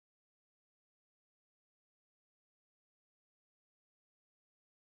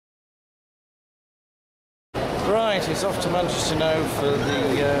Right, he's off to Manchester now for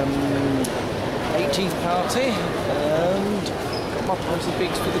the 18th party, and got my poster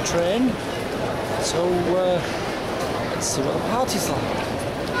bigs for the train. So let's see what the party's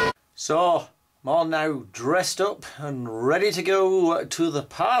like. So I'm all now dressed up and ready to go to the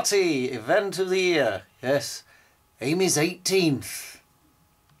party event of the year. Yes, Amy's 18th.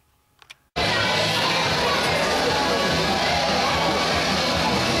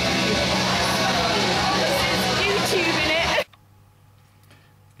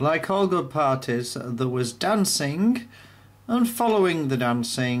 Like all good parties, there was dancing, and following the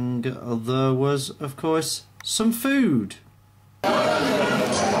dancing, there was, of course, some food.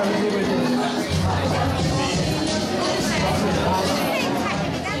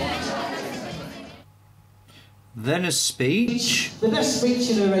 Then a speech. The best speech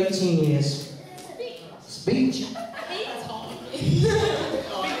in her 18 years. Speech?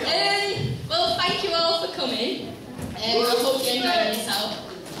 Well, thank you all for coming. I hope you enjoyed yourself.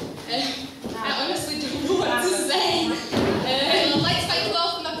 I honestly don't know what to say. I'd like to thank you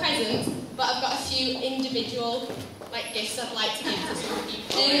all for my presents, but I've got a few individual gifts I'd like to give to some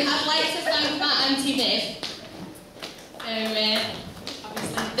people. I'd like to thank my Auntie Viv.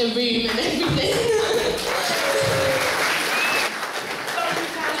 Obviously the room and everything.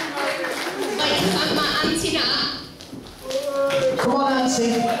 I'd like to thank my Auntie Nat. Come on,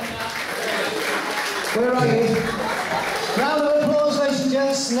 Auntie. Where are you? Round of applause, ladies and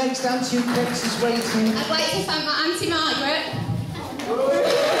gents. Next Auntie who cooks is waiting. I'd like to thank my Auntie Margaret.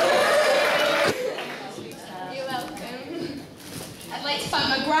 You're welcome. I'd like to thank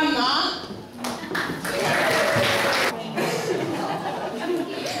my grandma.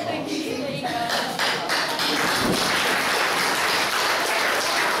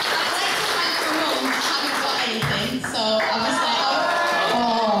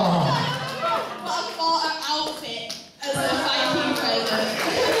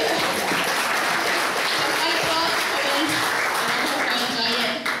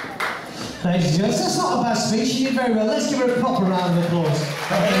 Ladies and gents, that's not a bad speech. She did very well. Let's give her a proper round of applause.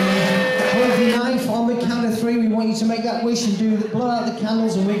 Hold your knife. On the count of 3, we want you to make that wish and blow out the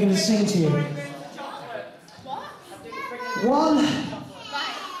candles, and we're going to sing to you. 1,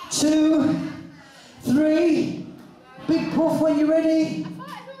 2, 3. Big puff when you're ready.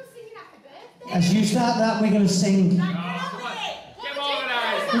 As you start that, we're going to sing. Do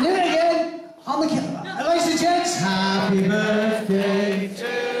it again. On the count. Ladies and gents, happy birthday to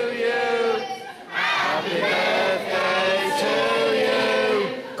you. Happy birthday to you.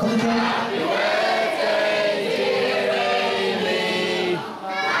 Come again. Happy birthday, dear Amy.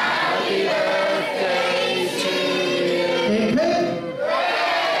 Happy birthday to you. Hip hip.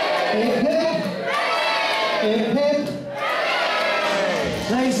 Hip hip. Hip hip.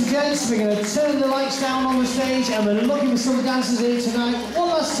 Ladies and gents, we're going to turn the lights down on the stage and we're looking for some dancers here tonight. One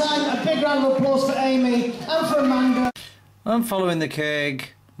last time, a big round of applause for Amy and for Amanda. And following the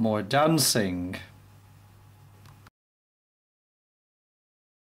cake, more dancing.